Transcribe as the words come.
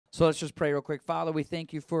So let's just pray real quick. Father, we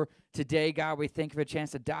thank you for today, God. We thank you for a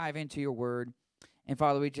chance to dive into your word. And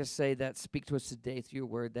Father, we just say that speak to us today through your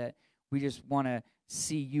word, that we just want to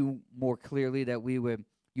see you more clearly, that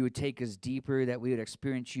you would take us deeper, that we would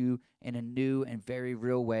experience you in a new and very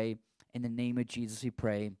real way. In the name of Jesus, we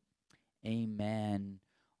pray. Amen.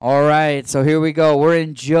 All right, so here we go. We're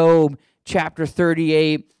in Job chapter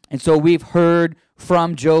 38. And so we've heard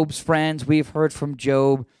from Job's friends. We've heard from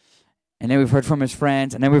Job. And then we've heard from his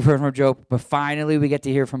friends, and then we've heard from Job, but finally we get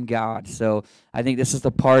to hear from God. So I think this is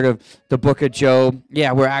the part of the book of Job,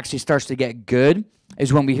 where it actually starts to get good,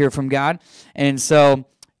 is when we hear from God. And so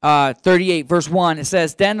 38, verse 1, it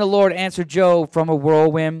says, Then the Lord answered Job from a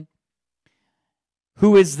whirlwind,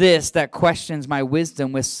 Who is this that questions my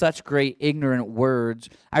wisdom with such great ignorant words?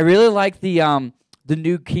 I really like the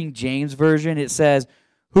New King James Version. It says,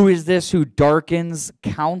 Who is this who darkens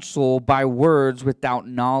counsel by words without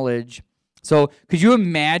knowledge? So could you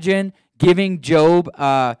imagine giving Job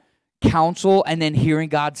counsel and then hearing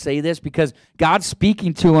God say this? Because God's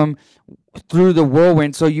speaking to him through the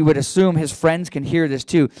whirlwind, so you would assume his friends can hear this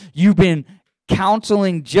too. You've been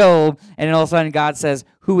counseling Job, and then all of a sudden God says,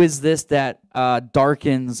 Who is this that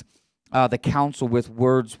darkens the counsel with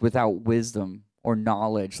words without wisdom or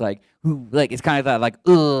knowledge? Like, who? Like, it's kind of that, like,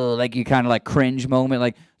 ugh, like you kind of like cringe moment.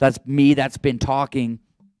 Like, that's me that's been talking.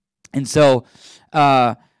 And so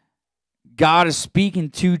God is speaking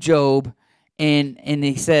to Job, and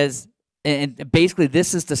he says, and basically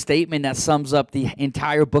this is the statement that sums up the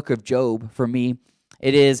entire book of Job for me.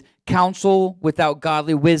 It is, counsel without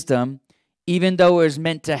godly wisdom, even though it is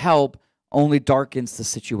meant to help, only darkens the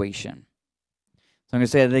situation. So I'm going to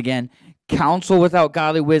say that again. Counsel without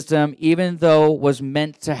godly wisdom, even though was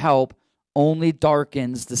meant to help, only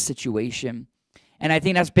darkens the situation. And I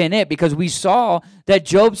think that's been it, because we saw that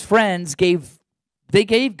Job's friends gave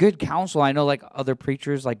good counsel. I know, like, other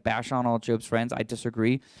preachers like bash on all Job's friends. I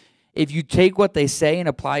disagree. If you take what they say and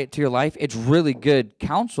apply it to your life, it's really good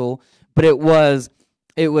counsel, but it was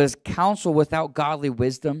counsel without godly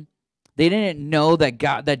wisdom. They didn't know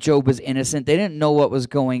that Job was innocent. They didn't know what was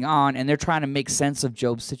going on, and they're trying to make sense of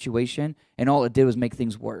Job's situation, and all it did was make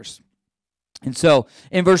things worse. And so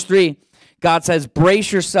in verse 3, God says,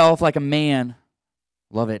 Brace yourself like a man.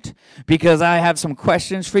 Love it. Because I have some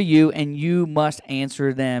questions for you, and you must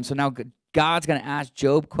answer them. So now God's going to ask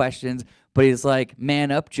Job questions, but he's like,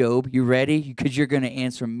 man up, Job. You ready? Because you're going to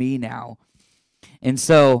answer me now. And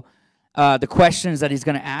so the questions that he's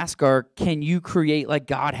going to ask are, can you create like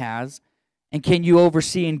God has? And can you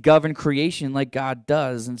oversee and govern creation like God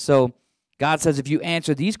does? And so God says, if you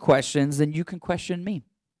answer these questions, then you can question me.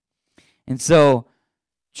 And so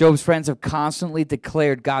Job's friends have constantly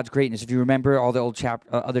declared God's greatness. If you remember all the old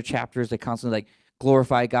other chapters, they constantly like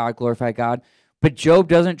glorify God, glorify God. But Job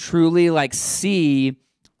doesn't truly like see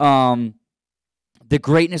the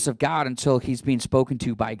greatness of God until he's being spoken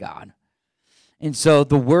to by God. And so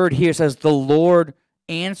the word here says, the Lord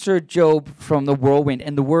answered Job from the whirlwind.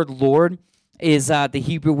 And the word Lord is the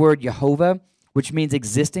Hebrew word Jehovah, which means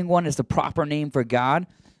existing one, is the proper name for God.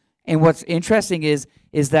 And what's interesting is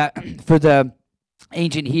that for the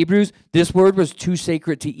ancient Hebrews, this word was too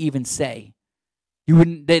sacred to even say. They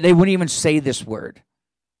wouldn't even say this word.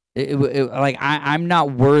 I'm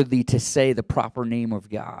not worthy to say the proper name of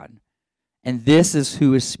God. And this is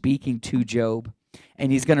who is speaking to Job.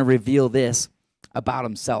 And he's going to reveal this about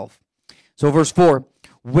himself. So verse 4,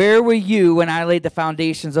 where were you when I laid the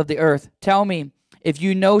foundations of the earth? Tell me, if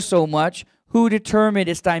you know so much, who determined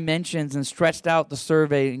its dimensions and stretched out the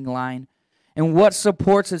surveying line? And what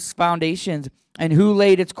supports its foundations? And who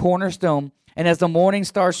laid its cornerstone? And as the morning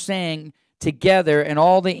stars sang together, and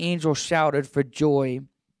all the angels shouted for joy.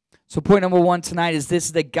 So point number one tonight is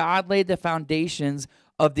this, that God laid the foundations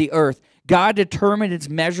of the earth. God determined its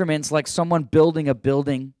measurements like someone building a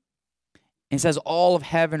building. And it says all of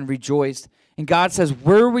heaven rejoiced. And God says,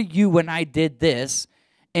 where were you when I did this?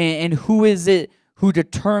 And who is it who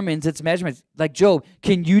determines its measurements? Like Job,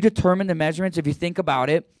 can you determine the measurements? If you think about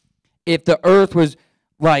it, if the earth was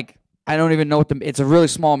like, I don't even know it's a really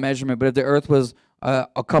small measurement, but if the earth was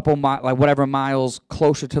a couple miles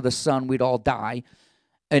closer to the sun, we'd all die.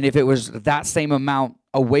 And if it was that same amount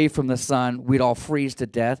away from the sun, we'd all freeze to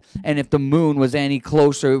death. And if the moon was any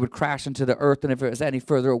closer, it would crash into the earth. And if it was any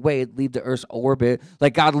further away, it'd leave the earth's orbit.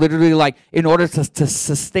 Like God literally, like in order to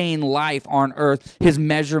sustain life on earth, his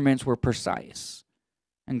measurements were precise.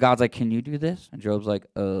 And God's like, can you do this? And Job's like,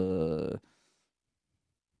 no.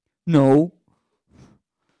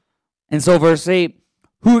 And so verse 8,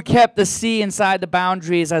 who kept the sea inside the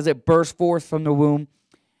boundaries as it burst forth from the womb?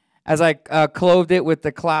 As I clothed it with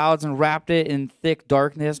the clouds and wrapped it in thick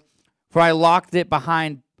darkness, for I locked it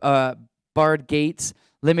behind barred gates,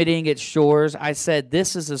 limiting its shores. I said,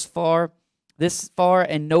 this far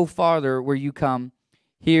and no farther where you come.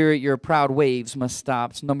 Here your proud waves must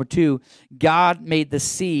stop. So number 2, God made the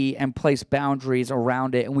sea and placed boundaries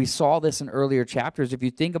around it. And we saw this in earlier chapters. If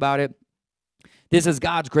you think about it, this is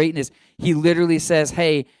God's greatness. He literally says,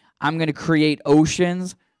 hey, I'm going to create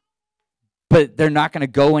oceans, but they're not going to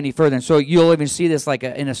go any further. And so you'll even see this like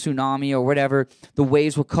in a tsunami or whatever. The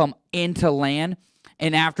waves will come into land,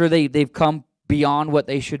 and after they've come beyond what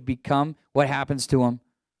they should become, what happens to them?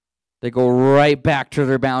 They go right back to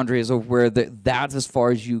their boundaries of where that's as far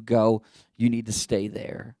as you go. You need to stay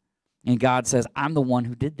there. And God says, I'm the one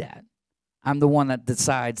who did that. I'm the one that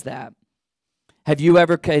decides that. Have you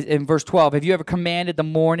ever, in verse 12, have you ever commanded the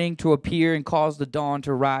morning to appear and caused the dawn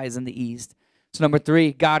to rise in the east? So number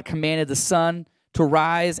 3, God commanded the sun to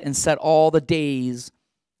rise and set all the days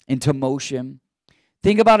into motion.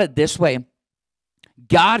 Think about it this way.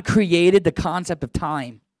 God created the concept of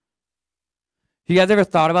time. You guys ever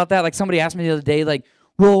thought about that? Like somebody asked me the other day, like,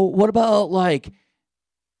 well, what about like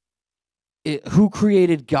who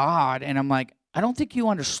created God? And I'm like, I don't think you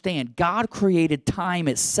understand. God created time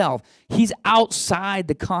itself. He's outside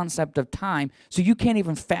the concept of time, so you can't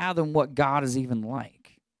even fathom what God is even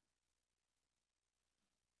like.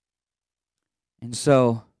 And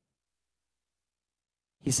so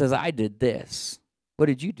he says, I did this. What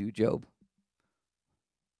did you do, Job?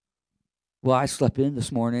 Well, I slept in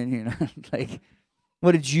this morning, you know, like,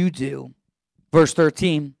 what did you do? Verse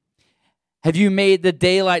 13, have you made the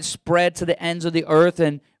daylight spread to the ends of the earth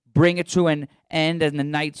and bring it to an end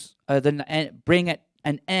and bring it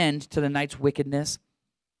an end to the night's wickedness?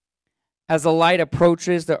 As the light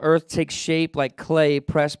approaches, the earth takes shape like clay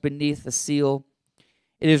pressed beneath the seal.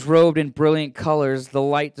 It is robed in brilliant colors. The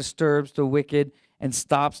light disturbs the wicked and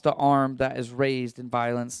stops the arm that is raised in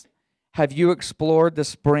violence. Have you explored the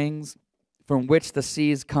springs from which the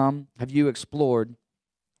seas come? Have you explored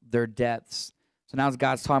their depths? So now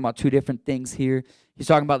God's talking about 2 different things here. He's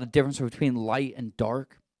talking about the difference between light and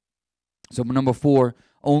dark. So number 4,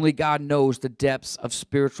 only God knows the depths of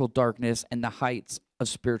spiritual darkness and the heights of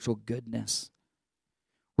spiritual goodness.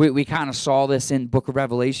 We kind of saw this in book of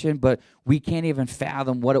Revelation, but we can't even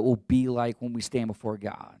fathom what it will be like when we stand before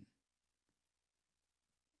God.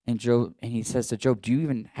 And he says to Job, do you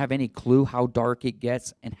even have any clue how dark it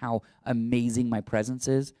gets and how amazing my presence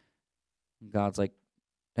is? And Job's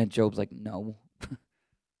like, no,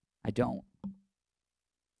 I don't.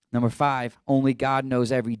 Number 5, only God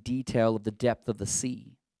knows every detail of the depth of the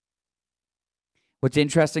sea. What's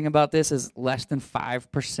interesting about this is less than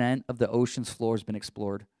 5% of the ocean's floor has been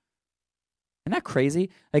explored. Isn't that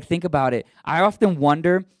crazy? Like, think about it. I often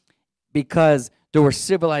wonder, because there were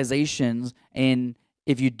civilizations, and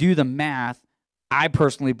if you do the math, I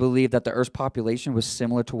personally believe that the Earth's population was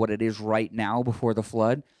similar to what it is right now before the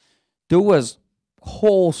flood. There was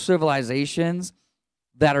whole civilizations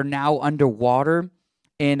that are now underwater.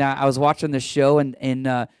 And I was watching the show,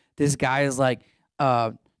 and this guy is like,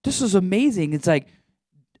 this is amazing. It's like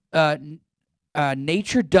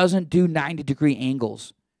nature doesn't do 90-degree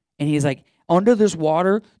angles. And he's like, under this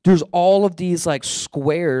water, there's all of these like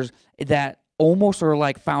squares that almost are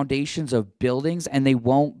like foundations of buildings, and they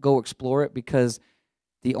won't go explore it because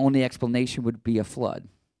the only explanation would be a flood,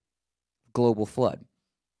 global flood.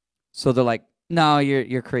 So they're like, no,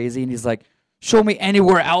 you're crazy. And he's like, show me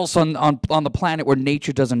anywhere else on the planet where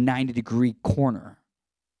nature does a 90-degree corner.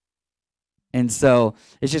 And so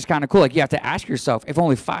it's just kind of cool. Like, you have to ask yourself, if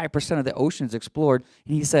only 5% of the ocean is explored,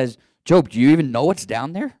 and he says, Job, do you even know what's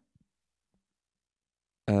down there?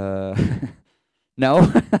 No.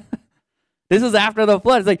 This is after the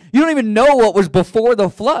flood. It's like, you don't even know what was before the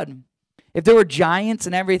flood. If there were giants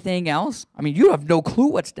and everything else, I mean, you have no clue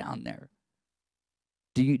what's down there.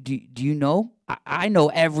 Do you know? I know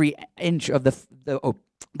every inch of the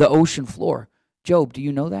ocean floor. Job, do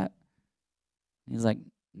you know that? He's like,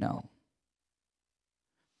 no.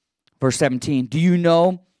 Verse 17, do you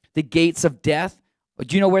know the gates of death?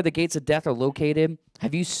 Do you know where the gates of death are located?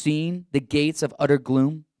 Have you seen the gates of utter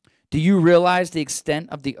gloom? Do you realize the extent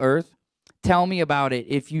of the earth? Tell me about it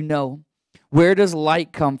if you know. Where does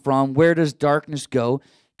light come from? Where does darkness go?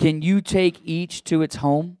 Can you take each to its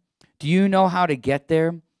home? Do you know how to get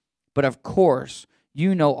there? But of course,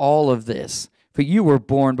 you know all of this, for you were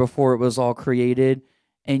born before it was all created,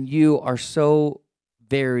 and you are so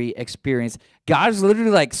very experienced. God's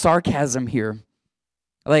literally like sarcasm here.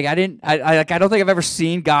 Like, I don't think I've ever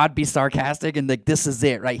seen God be sarcastic and like, this is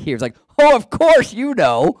it right here. It's like, oh, of course you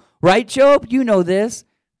know, right, Job? You know this.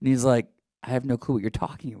 And he's like, I have no clue what you're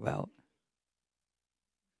talking about.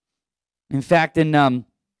 In fact, in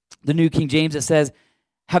the New King James, it says,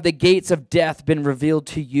 Have the gates of death been revealed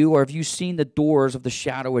to you, or have you seen the doors of the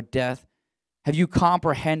shadow of death? Have you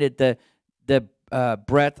comprehended the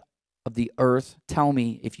breadth of the earth? Tell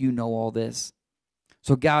me if you know all this.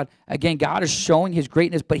 So God is showing his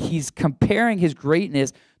greatness, but he's comparing his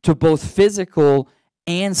greatness to both physical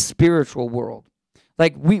and spiritual world.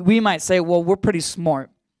 Like we might say, well, we're pretty smart.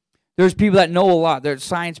 There's people that know a lot. There's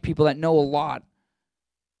science people that know a lot.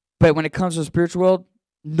 But when it comes to the spiritual world,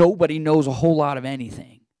 nobody knows a whole lot of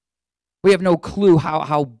anything. We have no clue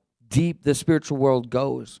how deep the spiritual world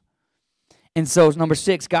goes. And so, number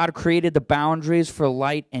 6, God created the boundaries for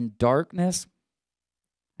light and darkness.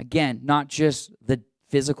 Again, not just the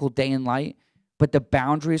physical day and light, but the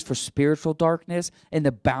boundaries for spiritual darkness and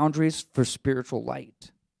the boundaries for spiritual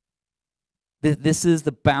light. This is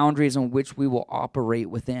the boundaries in which we will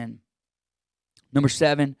operate within. Number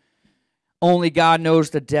 7, only God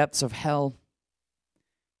knows the depths of hell.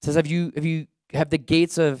 It says, have the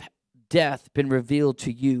gates of death been revealed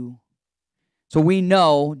to you? So we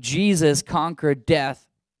know Jesus conquered death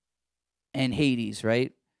and Hades,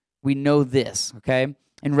 right? We know this, okay?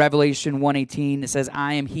 In Revelation 1:18, it says,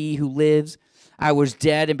 I am he who lives. I was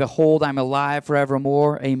dead, and behold, I'm alive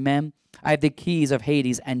forevermore. Amen. I have the keys of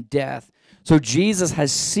Hades and death. So Jesus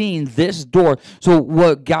has seen this door. So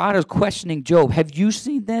what God is questioning Job, have you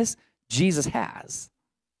seen this? Jesus has.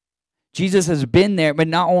 Jesus has been there, but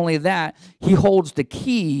not only that, he holds the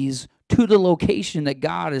keys to the location that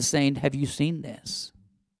God is saying, have you seen this?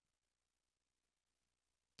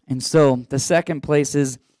 And so the second place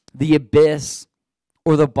is the abyss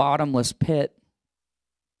or the bottomless pit.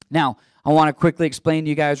 Now, I want to quickly explain to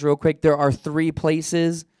you guys real quick. There are 3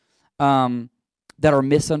 places that are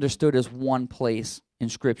misunderstood as one place in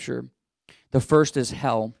Scripture. The first is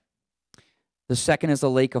hell. The second is the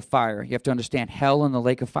lake of fire. You have to understand, hell and the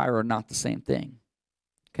lake of fire are not the same thing.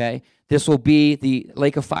 Okay? This will be, the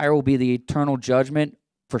lake of fire will be the eternal judgment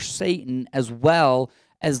for Satan as well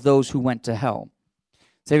as those who went to hell.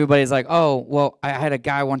 So everybody's like, oh, well, I had a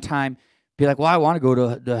guy one time be like, well, I want to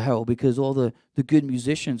go to hell because all the good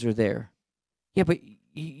musicians are there. Yeah, but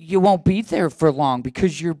you won't be there for long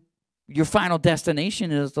because your final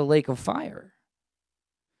destination is the lake of fire.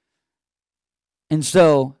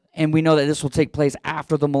 And we know that this will take place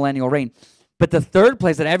after the millennial reign. But the third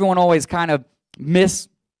place that everyone always kind of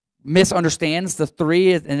misunderstands, the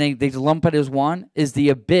 3, and they lump it as one, is the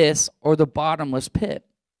abyss or the bottomless pit.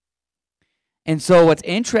 And so what's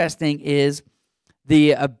interesting is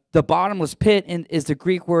the bottomless pit is the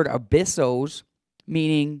Greek word abyssos,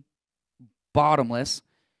 meaning bottomless.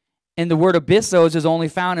 And the word abyssos is only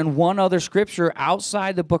found in one other scripture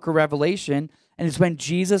outside the book of Revelation, and it's when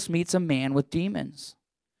Jesus meets a man with demons.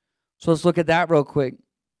 So let's look at that real quick.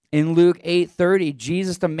 In Luke 8:30,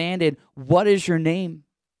 Jesus demanded, what is your name?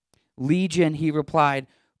 Legion, he replied,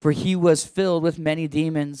 for he was filled with many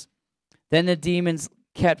demons. Then the demons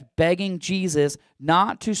kept begging Jesus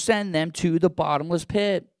not to send them to the bottomless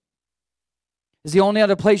pit. It's the only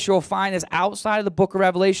other place you'll find is outside of the book of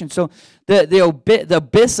Revelation. So the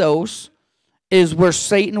abyssos is where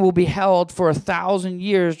Satan will be held for 1,000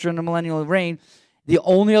 years during the millennial reign. The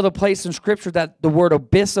only other place in Scripture that the word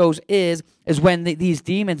abyssos is when these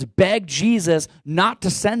demons beg Jesus not to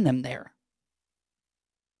send them there.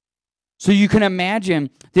 So you can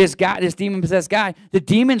imagine this demon-possessed guy, the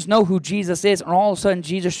demons know who Jesus is, and all of a sudden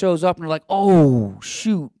Jesus shows up and they're like, oh,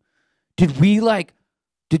 shoot. Did we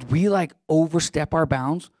overstep our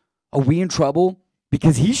bounds? Are we in trouble?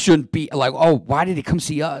 Because he shouldn't be like, oh, why did he come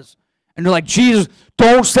see us? And they're like, Jesus,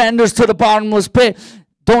 don't send us to the bottomless pit.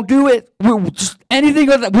 Don't do it. Anything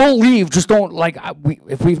that we'll leave. Just don't,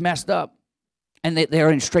 if we've messed up. And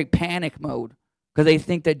they're in straight panic mode because they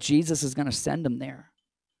think that Jesus is going to send them there.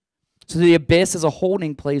 So the abyss is a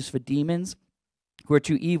holding place for demons who are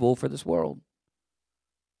too evil for this world.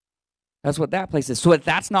 That's what that place is. So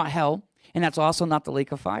that's not hell, and that's also not the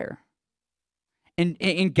lake of fire.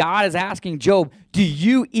 And God is asking Job, do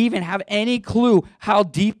you even have any clue how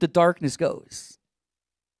deep the darkness goes?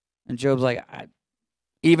 And Job's like,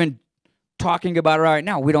 even talking about it right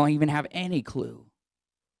now, we don't even have any clue.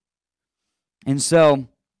 And so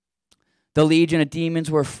the legion of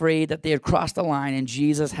demons were afraid that they had crossed the line, and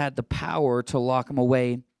Jesus had the power to lock them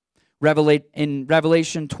away. In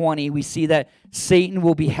Revelation 20, we see that Satan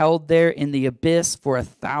will be held there in the abyss for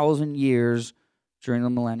 1,000 years during the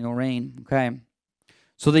millennial reign. Okay,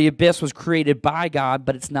 so the abyss was created by God,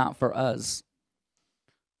 but it's not for us.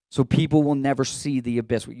 So people will never see the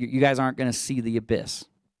abyss. You guys aren't going to see the abyss.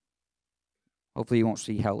 Hopefully you won't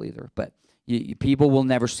see hell either, but people will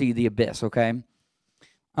never see the abyss, okay?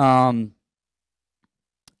 And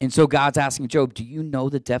so God's asking Job, do you know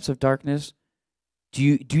the depths of darkness? Do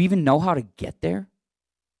you even know how to get there?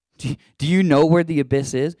 Do you know where the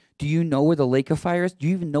abyss is? Do you know where the lake of fire is? Do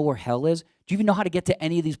you even know where hell is? Do you even know how to get to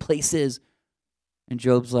any of these places? And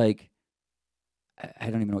Job's like, I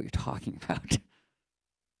don't even know what you're talking about.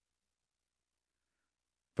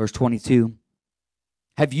 Verse 22.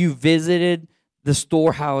 Have you visited the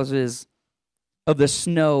storehouses of the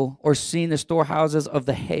snow or seen the storehouses of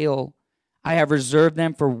the hail? I have reserved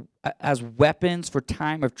them as weapons for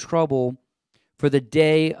time of trouble, for the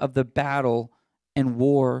day of the battle and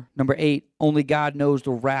war. Number 8, only God knows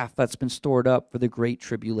the wrath that's been stored up for the great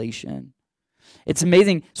tribulation. It's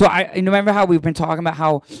amazing. So I remember how we've been talking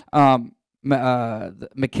about how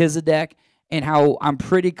Melchizedek, and how I'm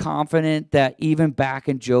pretty confident that even back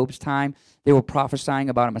in Job's time, they were prophesying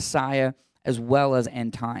about a Messiah as well as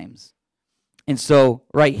end times. And so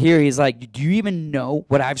right here, he's like, do you even know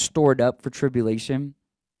what I've stored up for tribulation?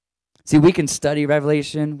 See, we can study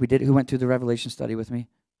Revelation. Who went through the Revelation study with me?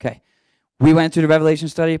 Okay. We went through the Revelation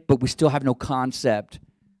study, but we still have no concept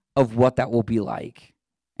of what that will be like.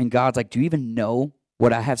 And God's like, do you even know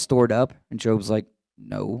what I have stored up? And Job's like,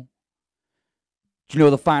 no. Do you know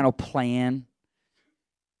the final plan?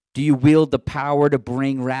 Do you wield the power to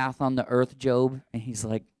bring wrath on the earth, Job? And he's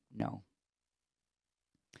like, no.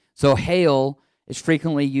 So hail is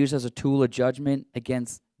frequently used as a tool of judgment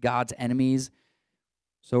against God's enemies.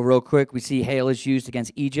 So real quick, we see hail is used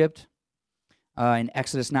against Egypt in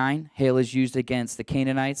Exodus 9. Hail is used against the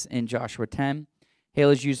Canaanites in Joshua 10.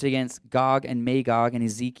 Hail is used against Gog and Magog in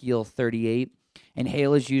Ezekiel 38. And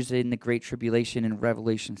hail is used in the Great Tribulation in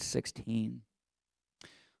Revelation 16.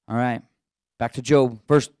 All right, back to Job,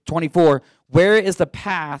 verse 24. Where is the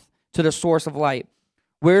path to the source of light?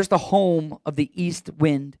 Where's the home of the east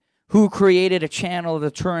wind? Who created a channel of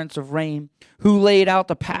the torrents of rain? Who laid out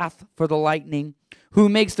the path for the lightning? Who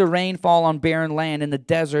makes the rain fall on barren land in the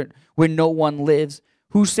desert where no one lives?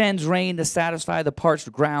 Who sends rain to satisfy the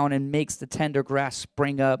parched ground and makes the tender grass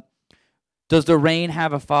spring up? Does the rain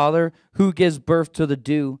have a father? Who gives birth to the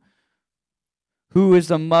dew? Who is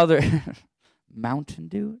the mother? Mountain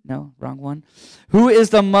Dew? No, wrong one. Who is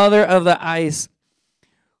the mother of the ice?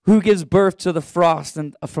 Who gives birth to the frost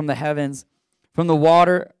and from the heavens? From the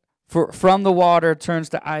water turns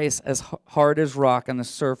to ice as hard as rock, and the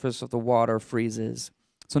surface of the water freezes.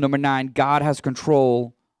 So number 9, God has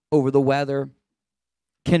control over the weather.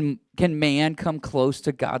 Can man come close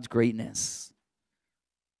to God's greatness?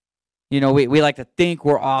 You know, we like to think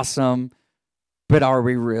we're awesome, but are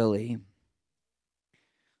we really?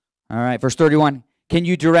 All right, verse 31. Can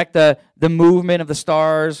you direct the movement of the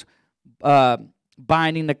stars,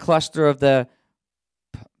 binding the cluster of the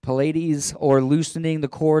Pleiades, or loosening the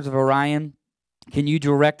cords of Orion? Can you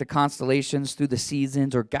direct the constellations through the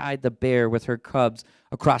seasons, or guide the bear with her cubs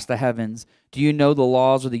across the heavens? Do you know the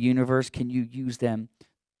laws of the universe? Can you use them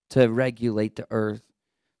to regulate the earth?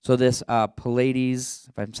 So this Pleiades,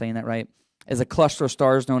 if I'm saying that right, is a cluster of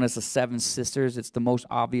stars known as the Seven Sisters. It's the most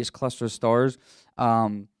obvious cluster of stars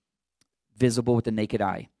visible with the naked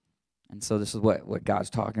eye. And so this is what God's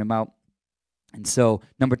talking about. And so,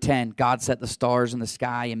 number 10, God set the stars in the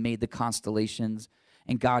sky and made the constellations.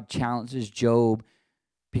 And God challenges Job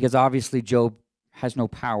because obviously Job has no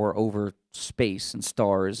power over space and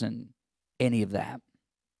stars and any of that.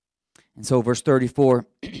 And so, verse 34,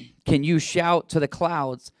 can you shout to the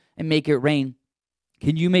clouds and make it rain?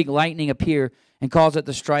 Can you make lightning appear and cause it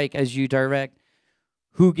to strike as you direct?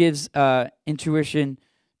 Who gives intuition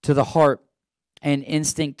to the heart and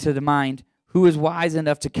instinct to the mind? Who is wise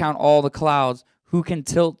enough to count all the clouds? Who can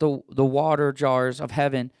tilt the water jars of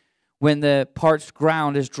heaven when the parched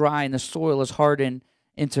ground is dry and the soil is hardened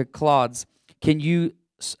into clods? Can you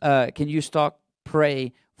stalk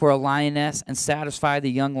prey for a lioness and satisfy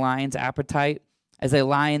the young lion's appetite as they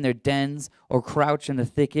lie in their dens or crouch in the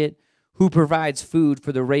thicket? Who provides food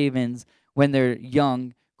for the ravens when their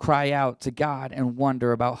young cry out to God and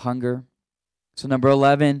wonder about hunger? So number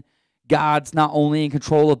 11, God's not only in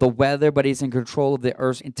control of the weather, but he's in control of the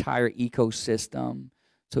earth's entire ecosystem.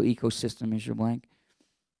 So ecosystem is your blank.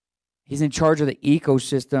 He's in charge of the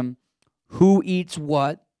ecosystem, who eats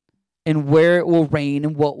what, and where it will rain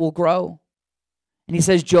and what will grow. And he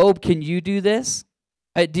says, Job, can you do this?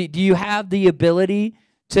 Do you have the ability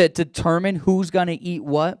to determine who's going to eat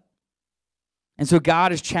what? And so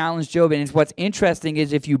God has challenged Job. And what's interesting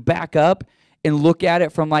is if you back up and look at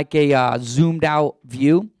it from like a zoomed out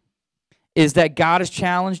view, is that God has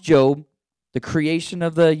challenged Job, the creation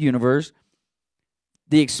of the universe,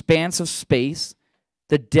 the expanse of space,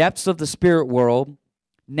 the depths of the spirit world,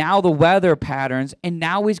 now the weather patterns, and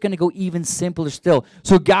now he's going to go even simpler still.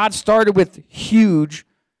 So God started with huge,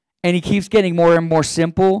 and he keeps getting more and more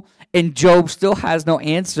simple, And Job still has no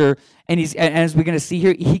answer. And as we're going to see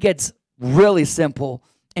here, he gets really simple,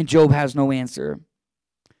 and Job has no answer.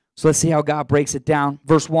 So let's see how God breaks it down.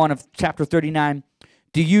 Verse 1 of chapter 39.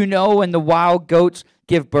 Do you know when the wild goats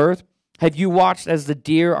give birth? Have you watched as the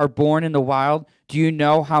deer are born in the wild? Do you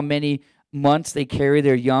know how many months they carry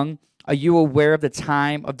their young? Are you aware of the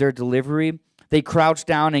time of their delivery? They crouch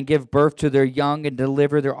down and give birth to their young and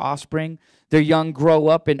deliver their offspring. Their young grow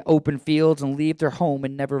up in open fields and leave their home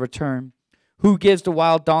and never return. Who gives the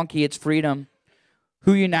wild donkey its freedom?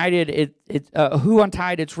 Who who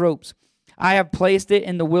untied its ropes? I have placed it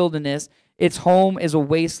in the wilderness. Its home is a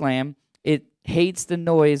wasteland. It hates the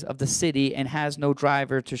noise of the city and has no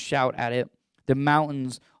driver to shout at it. The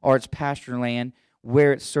mountains are its pasture land,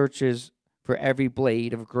 where it searches for every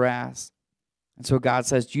blade of grass. And so God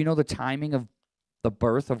says, do you know the timing of the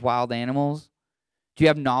birth of wild animals? Do you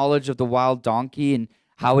have knowledge of the wild donkey and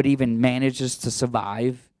how it even manages to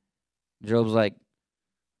survive? Job's like,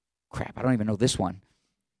 crap, I don't even know this one.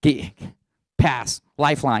 Pass.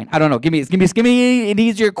 Lifeline. I don't know. Give me an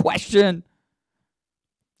easier question.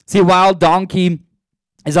 See, wild donkey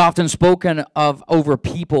is often spoken of over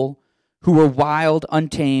people who were wild,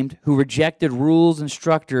 untamed, who rejected rules and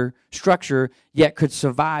structure, yet could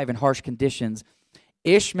survive in harsh conditions.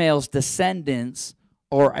 Ishmael's descendants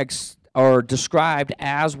are described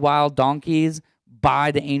as wild donkeys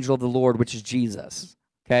by the angel of the Lord, which is Jesus.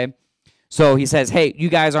 Okay? So he says, hey, you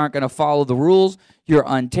guys aren't going to follow the rules. You're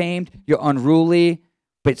untamed. You're unruly.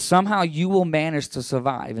 But somehow you will manage to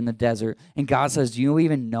survive in the desert. And God says, do you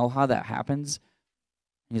even know how that happens?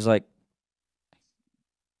 And he's like,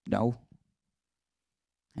 no.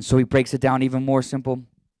 And so he breaks it down even more simple.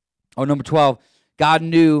 Oh, number 12, God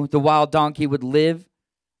knew the wild donkey would live,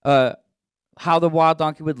 how the wild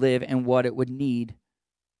donkey would live and what it would need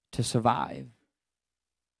to survive.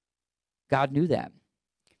 God knew that.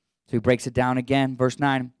 So he breaks it down again. Verse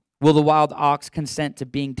 9, will the wild ox consent to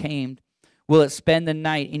being tamed? Will it spend the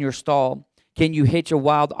night in your stall? Can you hitch a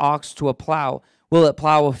wild ox to a plow? Will it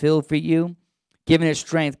plow a field for you? Given its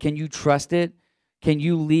strength, can you trust it? Can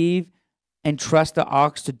you leave and trust the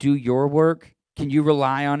ox to do your work? Can you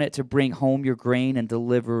rely on it to bring home your grain and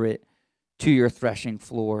deliver it to your threshing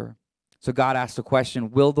floor? So God asked the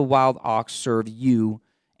question, will the wild ox serve you,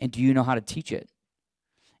 and do you know how to teach it?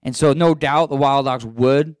 And so no doubt the wild ox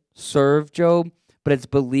would serve Job, but it's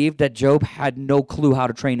believed that Job had no clue how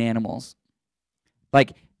to train animals.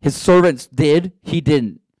 Like his servants did, he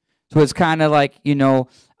didn't. So it's kind of like,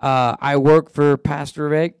 I work for Pastor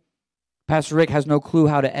Rick. Pastor Rick has no clue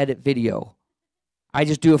how to edit video. I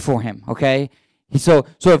just do it for him, okay? So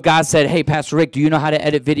if God said, hey, Pastor Rick, do you know how to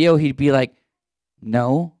edit video? He'd be like,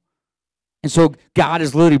 no. And so God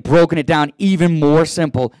has literally broken it down even more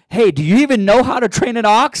simple. Hey, do you even know how to train an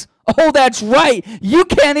ox? Oh, that's right. You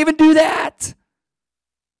can't even do that.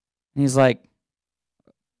 And he's like,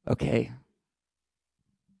 okay.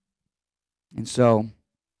 And so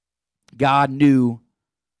God knew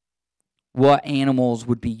what animals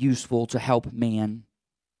would be useful to help man.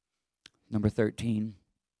 Number 13.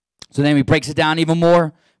 So then he breaks it down even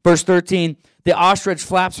more. Verse 13, the ostrich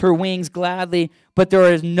flaps her wings gladly, but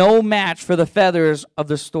there is no match for the feathers of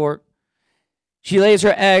the stork. She lays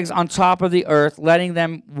her eggs on top of the earth, letting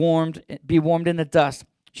them be warmed in the dust.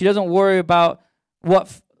 She doesn't worry about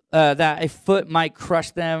that a foot might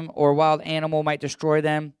crush them or a wild animal might destroy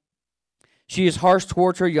them. She is harsh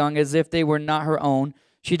towards her young as if they were not her own.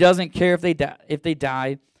 She doesn't care if they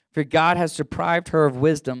die, for God has deprived her of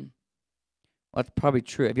wisdom. Well, that's probably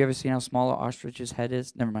true. Have you ever seen how small an ostrich's head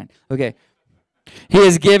is? Never mind. Okay. He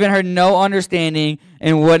has given her no understanding,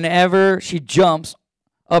 and whenever she jumps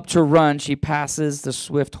up to run, she passes the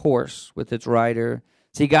swift horse with its rider.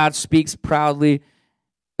 See, God speaks proudly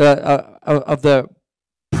of the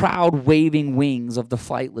proud waving wings of the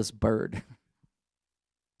flightless bird.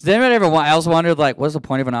 Does anyone ever else wondered, what's the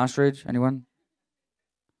point of an ostrich? Anyone?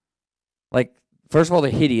 First of all,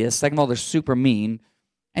 they're hideous. Second of all, they're super mean.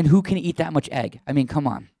 And who can eat that much egg? I mean, come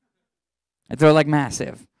on. They're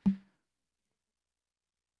massive.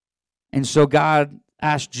 And so God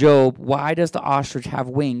asked Job, why does the ostrich have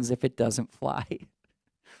wings if it doesn't fly?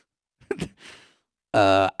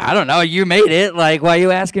 I don't know. You made it. Why are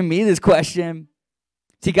you asking me this question?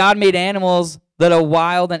 See, God made animals that are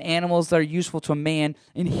wild and animals that are useful to man.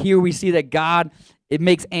 And here we see that it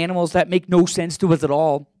makes animals that make no sense to us at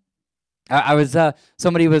all.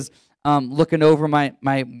 Somebody was looking over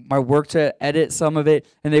my work to edit some of it,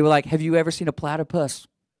 and they were like, have you ever seen a platypus?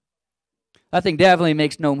 That thing definitely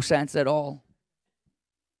makes no sense at all.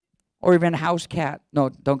 Or even a house cat. No,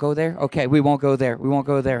 don't go there? Okay, we won't go there. We won't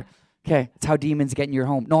go there. Okay, that's how demons get in your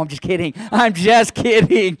home. No, I'm just kidding. I'm just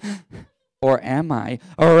kidding. Or am I?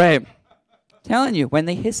 All right. Telling you, when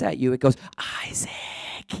they hiss at you, it goes,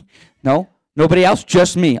 Isaac. No? Nobody else?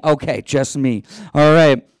 Just me. Okay, just me. All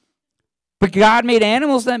right. But God made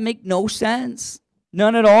animals that make no sense.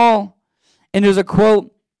 None at all. And there's a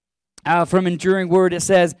quote from Enduring Word. It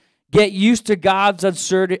says, get used to God's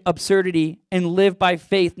absurdity and live by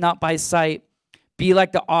faith, not by sight. Be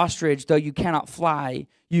like the ostrich, though you cannot fly,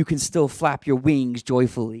 you can still flap your wings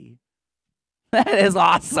joyfully. That is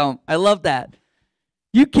awesome. I love that.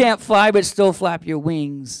 You can't fly, but still flap your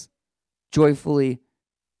wings joyfully.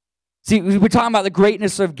 See, we're talking about the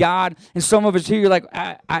greatness of God, and some of us here, you're like,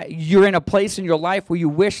 you're in a place in your life where you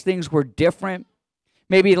wish things were different.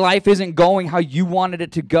 Maybe life isn't going how you wanted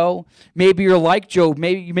it to go. Maybe you're like Job.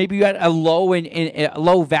 Maybe you had a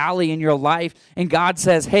low valley in your life, and God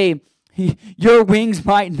says, hey, your wings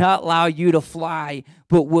might not allow you to fly,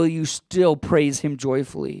 but will you still praise him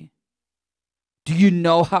joyfully? Do you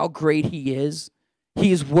know how great he is?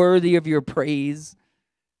 He is worthy of your praise.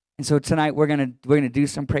 And so tonight we're gonna do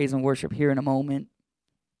some praise and worship here in a moment.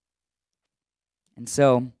 And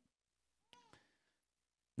so,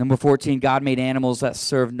 number 14, God made animals that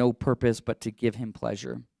serve no purpose but to give him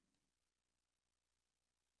pleasure.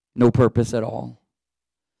 No purpose at all.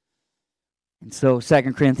 And so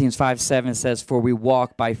 2 Corinthians 5:7 says, for we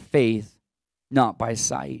walk by faith, not by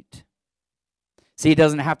sight. See, it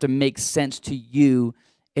doesn't have to make sense to you.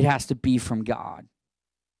 It has to be from God.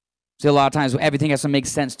 See, a lot of times everything has to make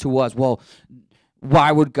sense to us. Well,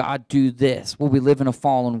 why would God do this? Well, we live in a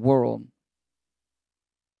fallen world.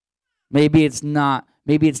 Maybe it's not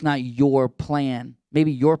your plan.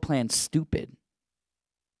 Maybe your plan's stupid.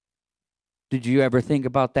 Did you ever think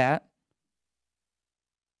about that?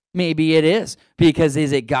 Maybe it is. Because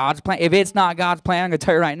is it God's plan? If it's not God's plan, I'm going to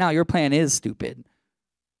tell you right now, your plan is stupid.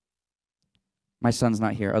 My son's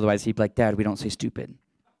not here. Otherwise, he'd be like, Dad, we don't say stupid.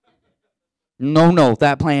 No,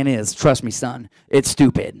 that plan is. Trust me, son. It's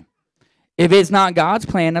stupid. If it's not God's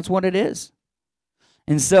plan, that's what it is.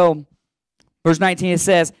 And so, verse 19, it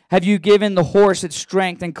says, have you given the horse its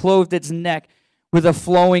strength and clothed its neck with a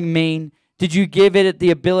flowing mane? Did you give it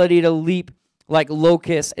the ability to leap like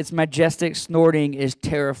locusts? Its majestic snorting is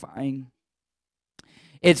terrifying.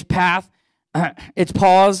 Its paws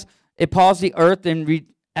the earth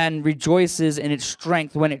and rejoices in its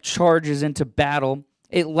strength when it charges into battle.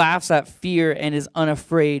 It laughs at fear and is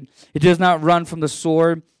unafraid. It does not run from the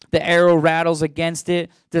sword. The arrow rattles against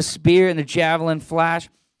it. The spear and the javelin flash.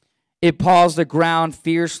 It paws the ground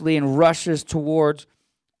fiercely and rushes forward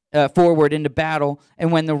into battle.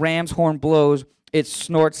 And when the ram's horn blows, it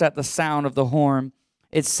snorts at the sound of the horn.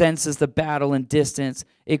 It senses the battle in distance.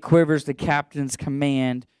 It quivers the captain's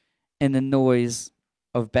command and the noise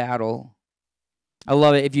of battle. I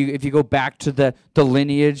love it. If you go back to the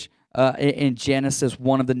lineage in Genesis,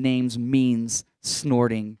 one of the names means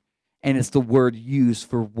snorting, and it's the word used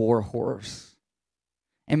for war horse.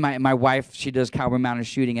 And my wife, she does cowboy mounted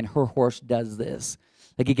shooting, and her horse does this.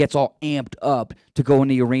 Like, it gets all amped up to go in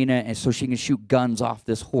the arena, and so she can shoot guns off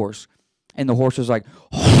this horse. And the horse is like,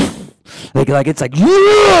 like it's like,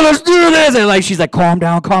 yeah, let's do this. And like she's like, calm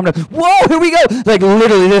down. Whoa, here we go. Like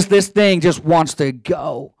literally, this thing just wants to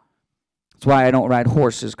go. That's why I don't ride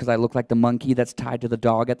horses, because I look like the monkey that's tied to the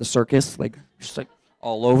dog at the circus, like just like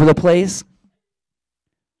all over the place.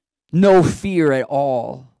 No fear at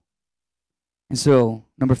all. And so,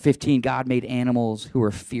 number 15, God made animals who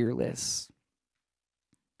are fearless.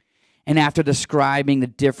 And after describing the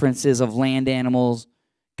differences of land animals,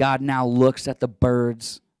 God now looks at the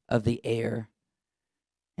birds of the air.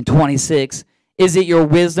 And 26, is it your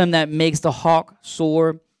wisdom that makes the hawk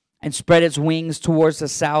soar and spread its wings towards the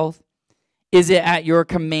south? Is it at your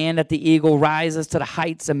command that the eagle rises to the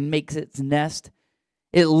heights and makes its nest?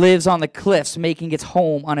 It lives on the cliffs, making its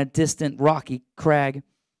home on a distant rocky crag.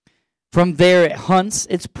 From there it hunts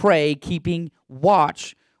its prey, keeping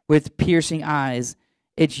watch with piercing eyes.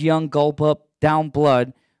 Its young gulp up down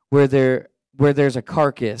blood where there's a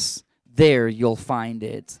carcass. There you'll find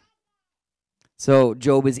it. So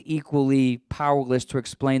Job is equally powerless to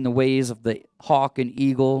explain the ways of the hawk and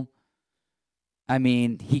eagle. I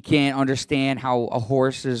mean, he can't understand how a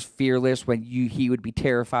horse is fearless when he would be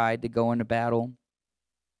terrified to go into battle.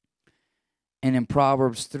 And in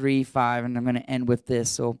Proverbs 3:5, and I'm going to end with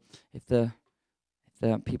this. So if the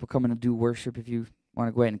people coming to do worship, if you want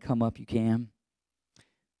to go ahead and come up, you can.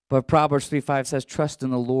 But Proverbs 3:5 says, trust in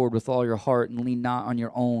the Lord with all your heart and lean not on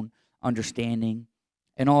your own understanding.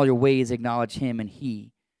 In all your ways acknowledge him, and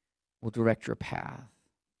he will direct your path.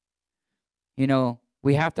 You know,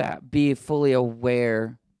 we have to be fully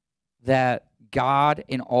aware that God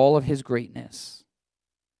in all of his greatness,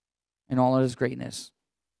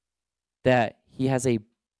 that he has a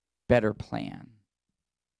better plan.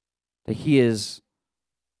 That he is,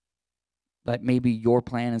 that maybe your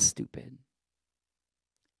plan is stupid.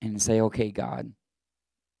 And say, okay, God,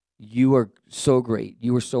 you are so great.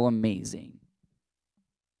 You are so amazing.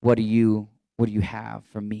 What do you have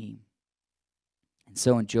for me? And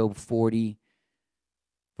so in Job 40,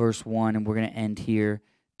 verse 1, and we're going to end here.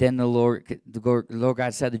 Then the Lord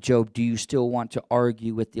God said to Job, do you still want to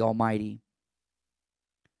argue with the Almighty?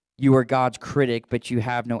 You are God's critic, but you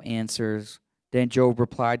have no answers. Then Job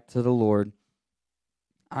replied to the Lord,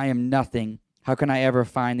 I am nothing. How can I ever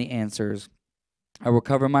find the answers? I will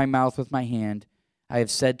cover my mouth with my hand. I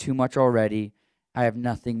have said too much already. I have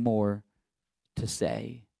nothing more to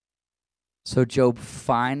say. So Job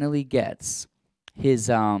finally gets his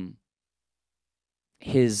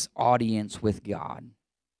audience with God.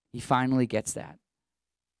 He finally gets that.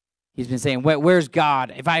 He's been saying, where's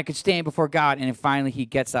God? If I could stand before God. And then finally he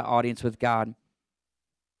gets that audience with God.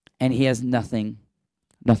 And he has nothing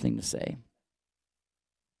to say.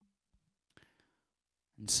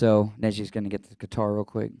 And so Neji's going to get the guitar real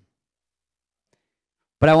quick.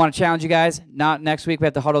 But I want to challenge you guys. Not next week. We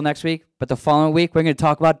have the huddle next week. But the following week, we're going to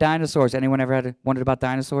talk about dinosaurs. Anyone ever wondered about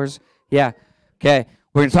dinosaurs? Yeah. Okay.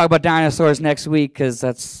 We're going to talk about dinosaurs next week because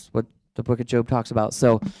that's what the book of Job talks about.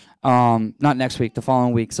 So not next week, the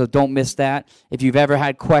following week. So don't miss that. If you've ever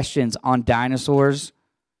had questions on dinosaurs,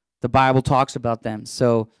 the Bible talks about them.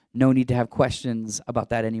 So no need to have questions about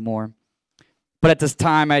that anymore. But at this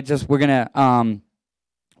time, we're going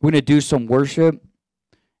to do some worship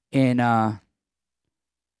and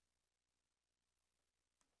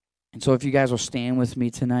so if you guys will stand with me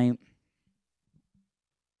tonight.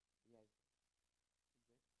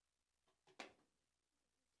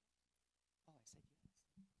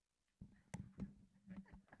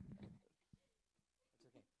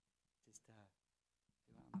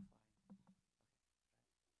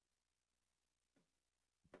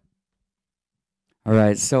 All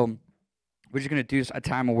right, so we're just going to do a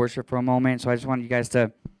time of worship for a moment. So I just want you guys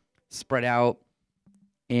to spread out.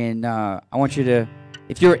 And I want you to,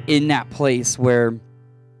 if you're in that place where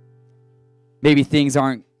maybe things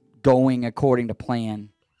aren't going according to plan,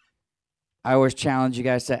 I always challenge you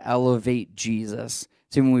guys to elevate Jesus.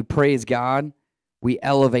 See, when we praise God, we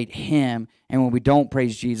elevate him. And when we don't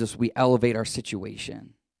praise Jesus, we elevate our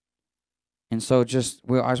situation. And so I just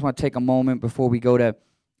want to take a moment before we go to,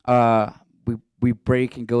 we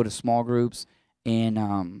break and go to small groups. And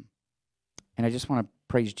I just want to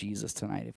praise Jesus tonight.